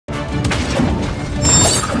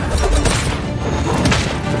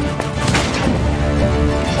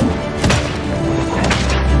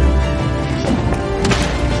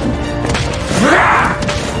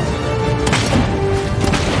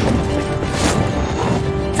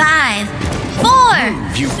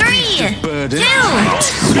2, 1.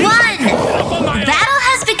 Battle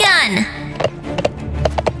has begun.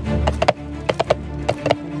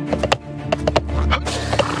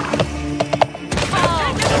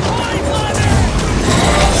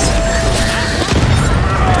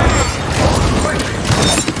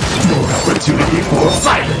 Opportunity for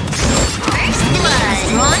violence. First blood.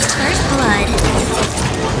 Launch first blood.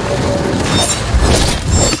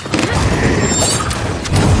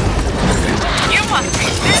 You must be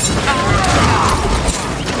this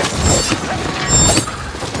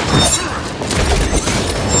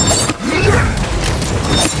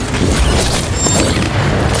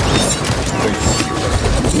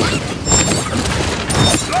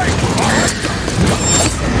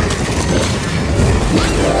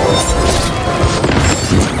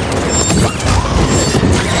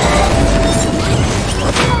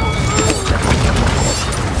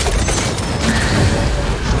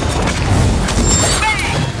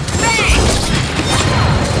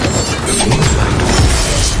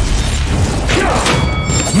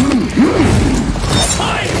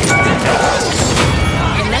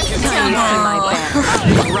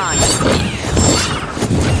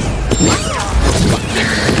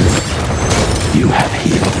You have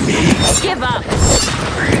healed me. give up.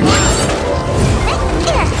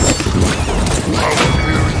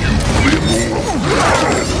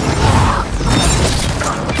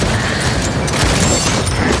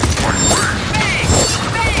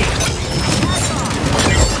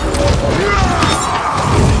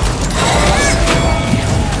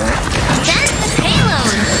 That's the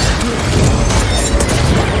payload.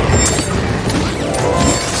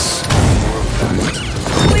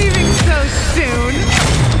 Leaving so soon.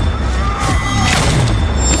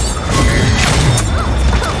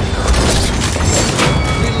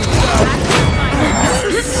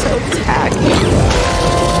 So tacky.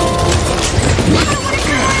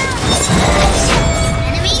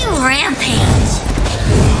 Enemy rampage.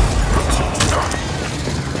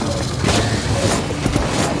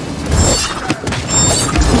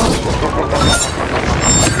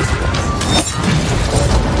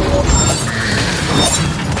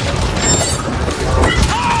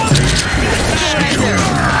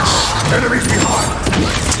 Enemies behind.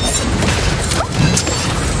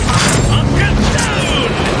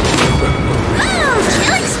 Woo!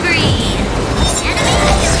 Killing spree. Enemy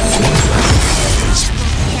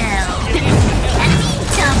kill. Enemy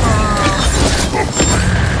double.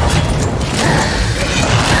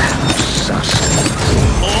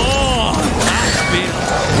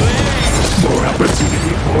 More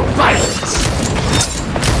opportunity for violence.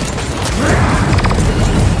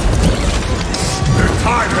 The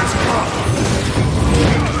time has come.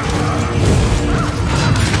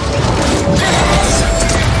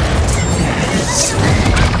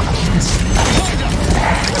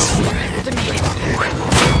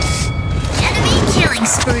 Enemy killing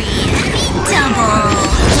spree. Enemy double.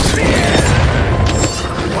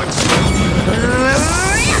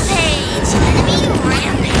 Rampage. Enemy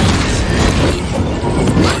rampage.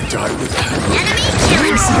 Die with Enemy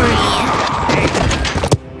killing spree.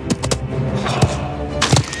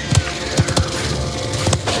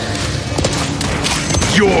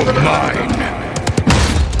 You're mine.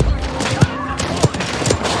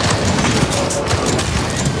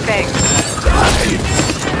 Thanks.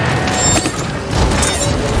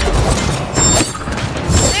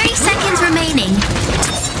 30 seconds remaining.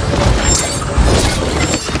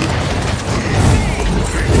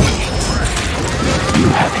 You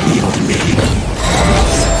have healed me.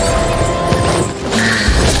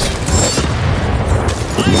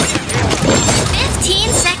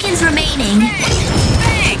 15 seconds remaining. 10,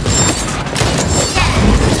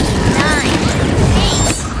 9, 8,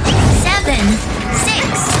 7, 6,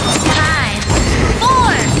 5,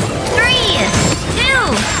 4, 3, 2,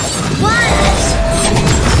 1.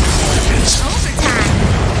 Overtime.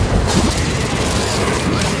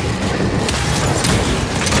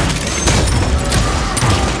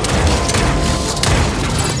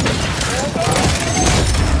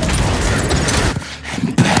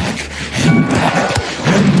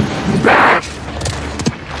 Back!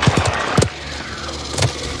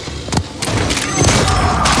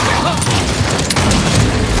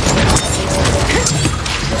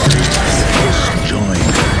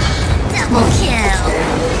 Double kill.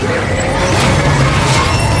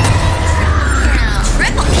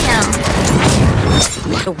 Triple kill.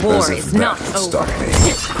 The war is not over.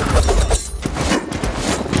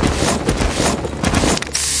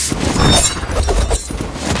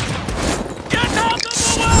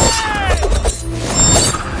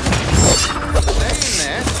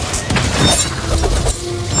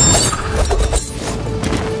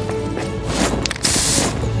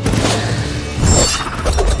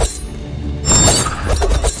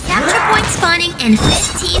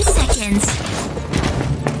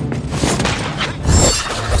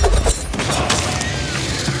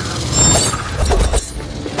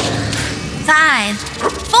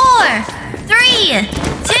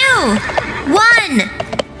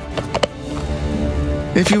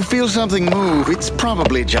 If you feel something move, it's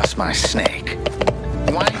probably just my snake.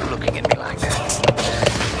 Why are you looking at me like that?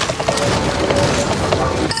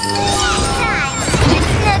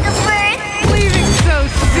 Leaving so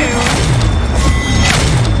soon.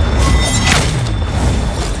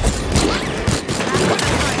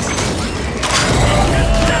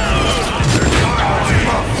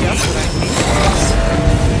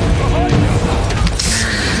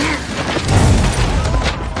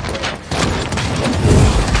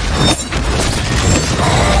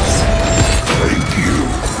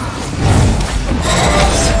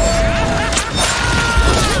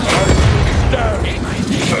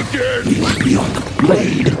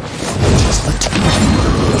 Blade. Just the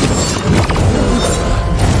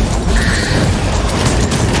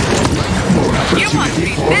You must be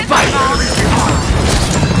miserable.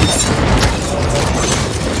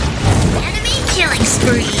 Enemy killing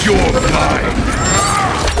spree. You're mine.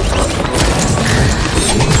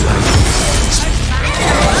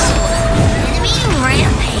 Enemy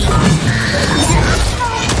rampage.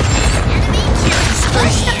 Enemy killing spree.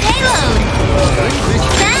 Push the payload.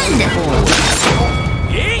 Defend.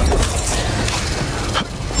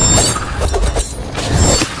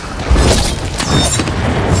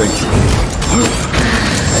 Thank you.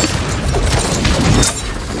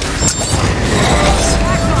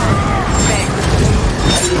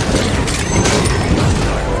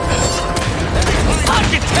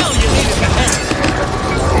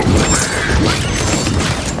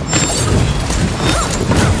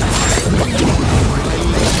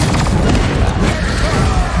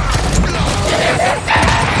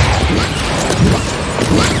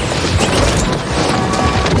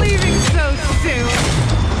 Leaving so soon.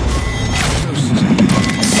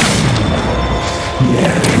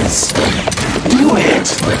 Yes. Do it.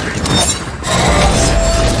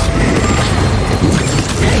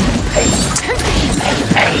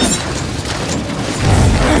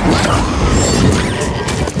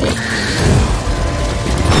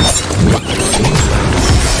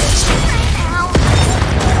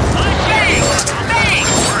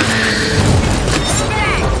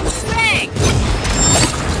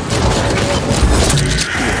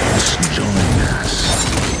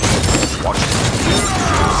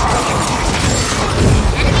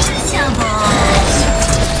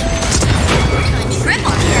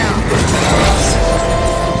 Triple kill.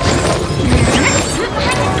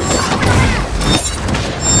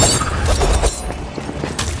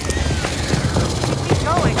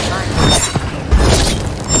 Going,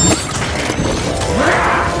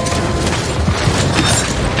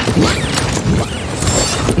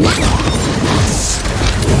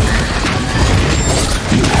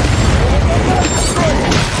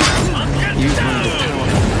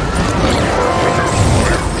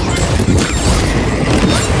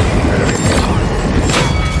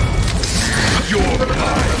 You're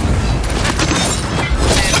mine.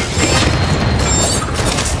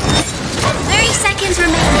 30 seconds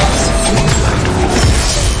remaining.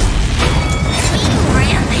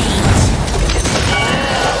 Rampage.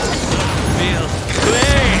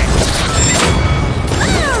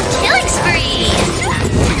 Woo! Killing spree.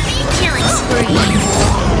 Enemy killing spree.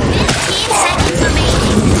 15 seconds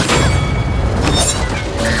remaining.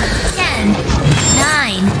 10,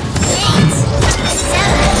 9, 8,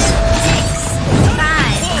 7, 6,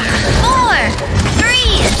 5, 4,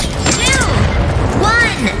 3, 2,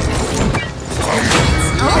 1. It's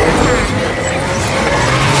overtime.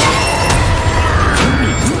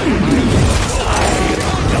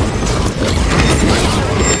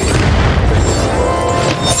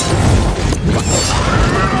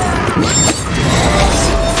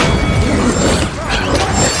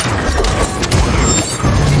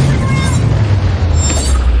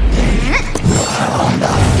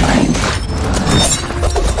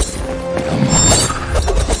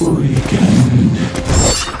 Weekend.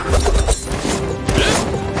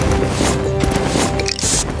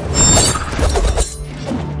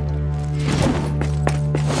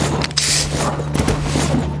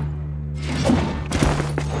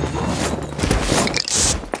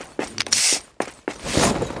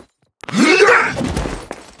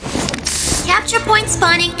 Capture point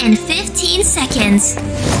spawning in 15 seconds.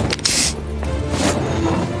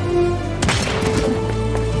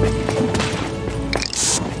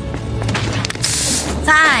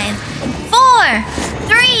 5, 4,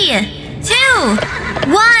 3, 2,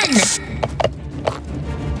 1.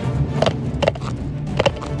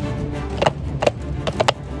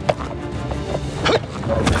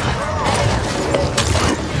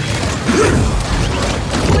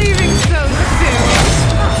 leaving so soon.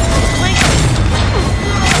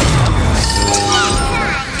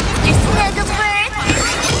 Your snuggle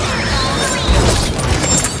bird.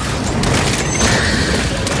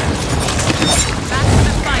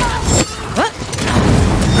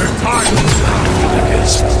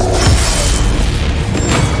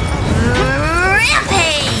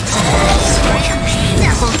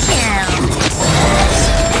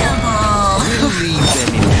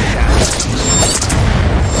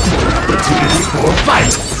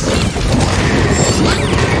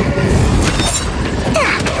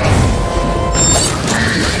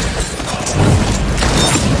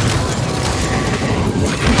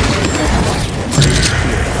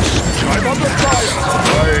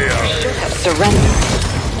 Surrender.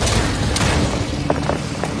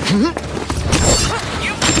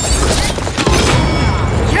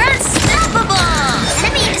 You're unstoppable!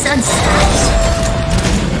 Enemy is unstoppable!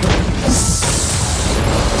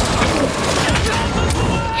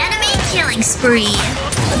 Enemy killing spree!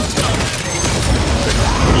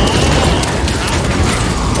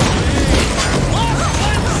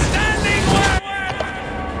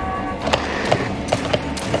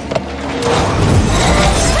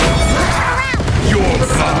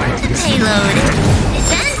 Payload.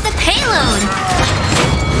 Defend the payload.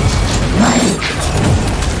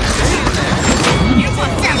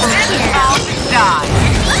 Double kill. Die.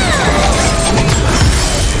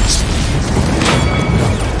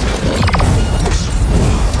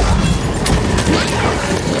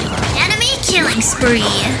 Enemy killing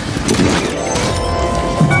spree.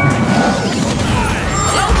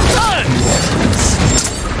 Well done!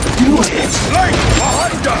 Do it! Like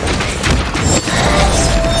behind us!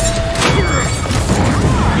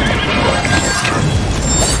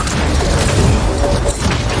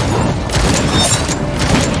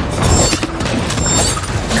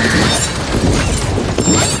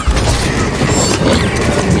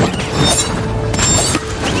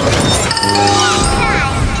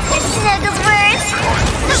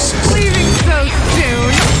 Leaving so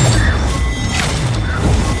soon.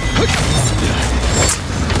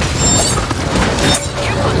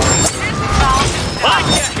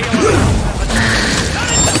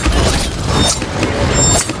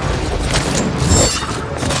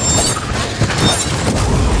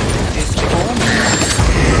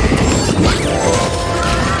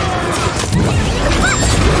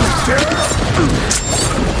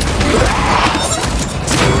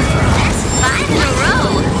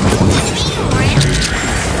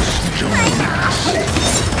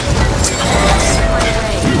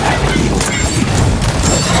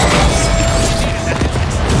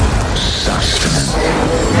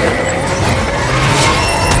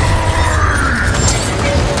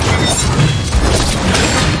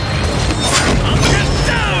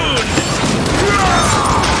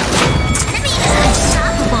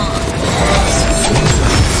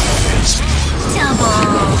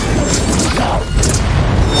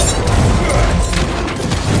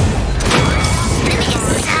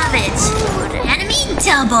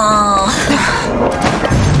 Double.